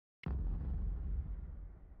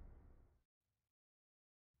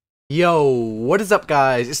Yo, what is up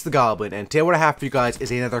guys, it's the Goblin, and today what I have for you guys is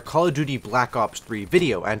another Call of Duty Black Ops 3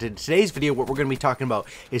 video, and in today's video what we're going to be talking about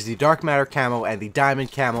is the Dark Matter camo and the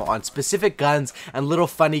Diamond camo on specific guns and little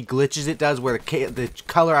funny glitches it does where the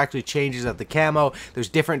color actually changes of the camo. There's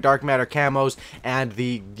different Dark Matter camos, and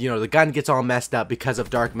the gun gets all messed up because of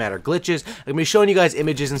Dark Matter glitches. I'm going to be showing you guys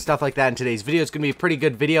images and stuff like that in today's video. It's going to be a pretty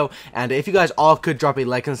good video, and if you guys all could drop a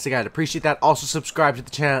like on this thing, I'd appreciate that. Also subscribe to the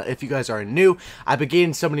channel if you guys are new. I've been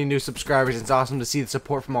getting so many new subscribers. It's awesome to see the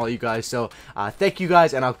support from all you guys, so thank you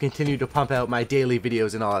guys, and I'll continue to pump out my daily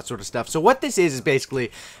videos and all that sort of stuff. So what this is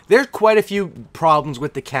basically there's quite a few problems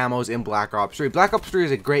with the camos in Black Ops 3. Black Ops 3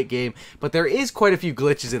 is a great game, but there is quite a few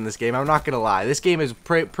glitches in this game. I'm not gonna lie, this game is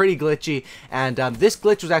pretty glitchy, and this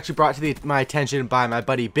glitch was actually brought to my attention by my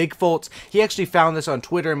buddy Big Foltz. He actually found this on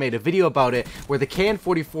Twitter and made a video about it, where the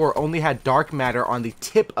KN-44 only had Dark Matter on the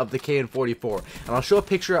tip of the KN-44, and I'll show a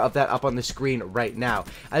picture of that up on the screen right now.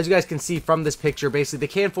 As you guys can see from this picture, basically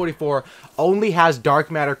the KN-44 only has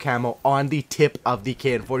Dark Matter camo on the tip of the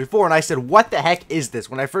KN-44, and I said, what the heck is this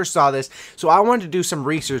when I first saw this? So I wanted to do some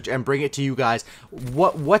research and bring it to you guys,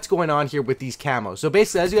 what's going on here with these camos. So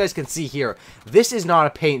basically, as you guys can see here, this is not a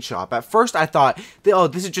paint shop. At first I thought, oh,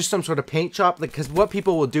 this is just some sort of paint shop, because what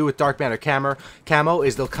people will do with Dark Matter camo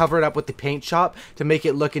is they'll cover it up with the paint shop to make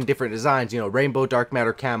it look in different designs, rainbow Dark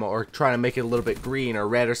Matter camo, or trying to make it a little bit green or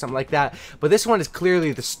red or something like that. But this one is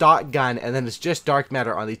clearly the stock gun, and then it's just Dark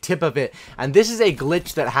Matter on the tip of it, and this is a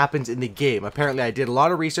glitch that happens in the game. Apparently I did a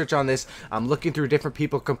lot of research on this. I'm looking through different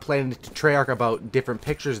people complaining to Treyarch about different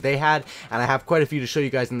pictures they had, and I have quite a few to show you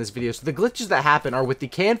guys in this video. So the glitches that happen are with the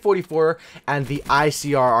KN-44 and the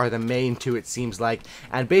ICR are the main two, it seems like,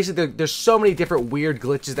 and basically there's so many different weird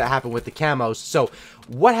glitches that happen with the camos. So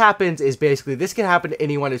what happens is basically this can happen to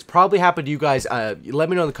anyone. It's probably happened to you guys. Let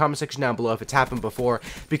me know in the comment section down below if it's happened before,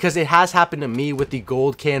 because it has happened to me with the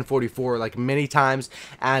gold KN-44 like many times,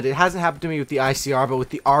 and it hasn't happened to me with the ICR, but with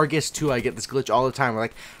the Argus too I get this glitch all the time where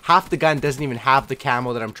like half the gun doesn't even have the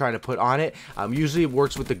camo that I'm trying to put on it. Usually it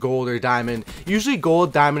works with the gold or diamond. Usually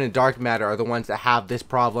gold, diamond, and Dark Matter are the ones that have this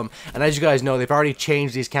problem, and as you guys know, they've already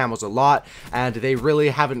changed these camos a lot, and they really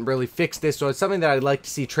haven't fixed this, so it's something that I'd like to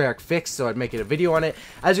see Treyarch fix, so I'd make it a video on it.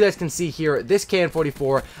 As you guys can see here, this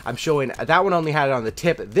KN-44, I'm showing, that one only had it on the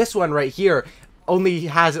tip. This one right here only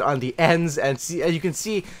has it on the ends, and see, as you can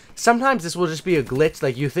see, sometimes this will just be a glitch,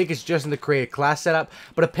 like you think it's just in the created class setup,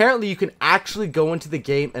 but apparently you can actually go into the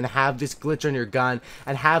game and have this glitch on your gun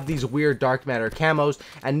and have these weird Dark Matter camos,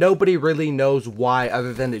 and nobody really knows why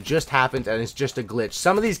other than it just happens and it's just a glitch.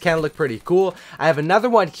 Some of these can look pretty cool. I have another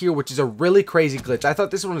one here which is a really crazy glitch. I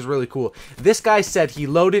thought this one was really cool. This guy said he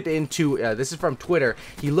loaded into, this is from Twitter,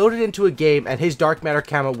 he loaded into a game and his Dark Matter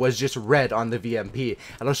camo was just red on the VMP,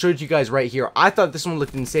 and I'll show it to you guys right here. I thought this one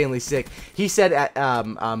looked insanely sick. He said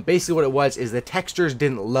basically what it was is the textures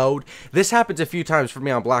didn't load. This happens a few times for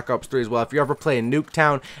me on Black Ops 3 as well. If you ever play in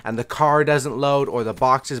Nuketown and the car doesn't load, or the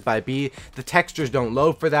boxes by B, the textures don't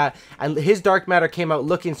load for that, and his Dark Matter came out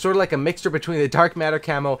looking sort of like a mixture between the Dark Matter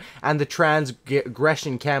camo and the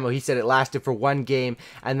Transgression camo. He said it lasted for one game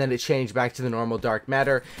and then it changed back to the normal Dark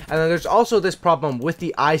Matter. And then there's also this problem with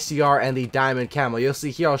the ICR and the Diamond camo. You'll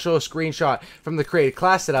see here, I'll show a screenshot from the created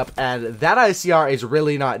class setup, and that ICR is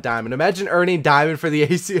really not Diamond. Imagine earning Diamond for the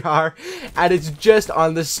ACR and it's just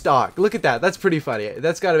on the stock. Look at that. That's pretty funny.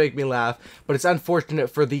 That's got to make me laugh, but it's unfortunate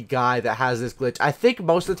for the guy that has this glitch. I think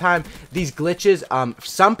most of the time these glitches,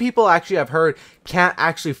 some people actually I've heard can't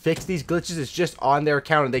actually fix these glitches. It's just on their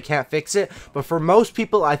account and they can't fix it, but for most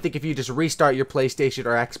people, I think if you just restart your PlayStation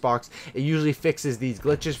or Xbox, it usually fixes these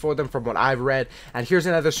glitches for them from what I've read. And here's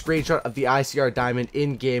another screenshot of the ICR Diamond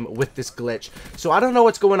in game with this glitch. So I don't know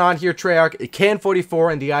what's going on here, Treyarch.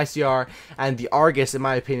 KN-44 and the ICR and the Argus, in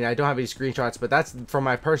my opinion, I don't have any screenshots, but that's from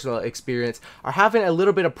my personal experience, are having a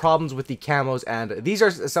little bit of problems with the camos, and these are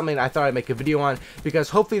something I thought I'd make a video on, because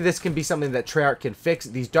hopefully this can be something that Treyarch can fix,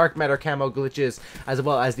 these Dark Matter camo glitches as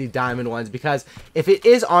well as the diamond ones, because if it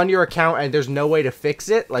is on your account and there's no way to fix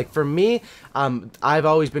it, like for me, I've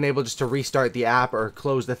always been able just to restart the app or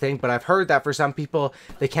close the thing, but I've heard that for some people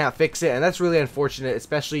they can't fix it, and that's really unfortunate,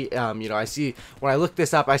 especially I see, when I look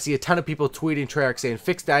this up, I see a ton of people tweeting Treyarch saying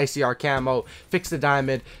fix the ICR camo, fix the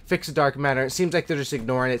diamond, fix the Dark Matter. It seems like they're just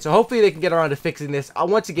ignoring it, so hopefully they can get around to fixing this.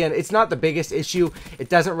 Once again, it's not the biggest issue, it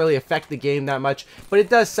doesn't really affect the game that much, but it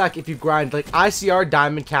does suck if you grind. Like ICR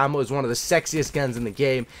Diamond camo is one of the sexiest guns in the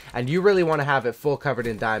game, and you really want to have it full covered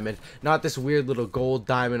in diamond, not this weird little gold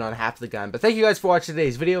diamond on half the gun. But thank you guys for watching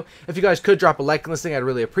today's video. If you guys could drop a like on this thing, I'd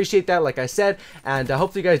really appreciate that, like I said. And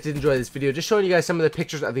hopefully you guys did enjoy this video, just showing you guys some of the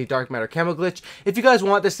pictures of the dark matter camo glitch. If you guys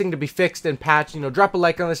want this thing to be fixed and patched, you know, drop a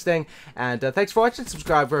like on this thing. And thanks for watching,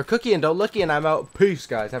 subscribe for a cookie, and don't looky, and I'm out. Peace,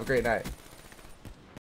 guys. Have a great night.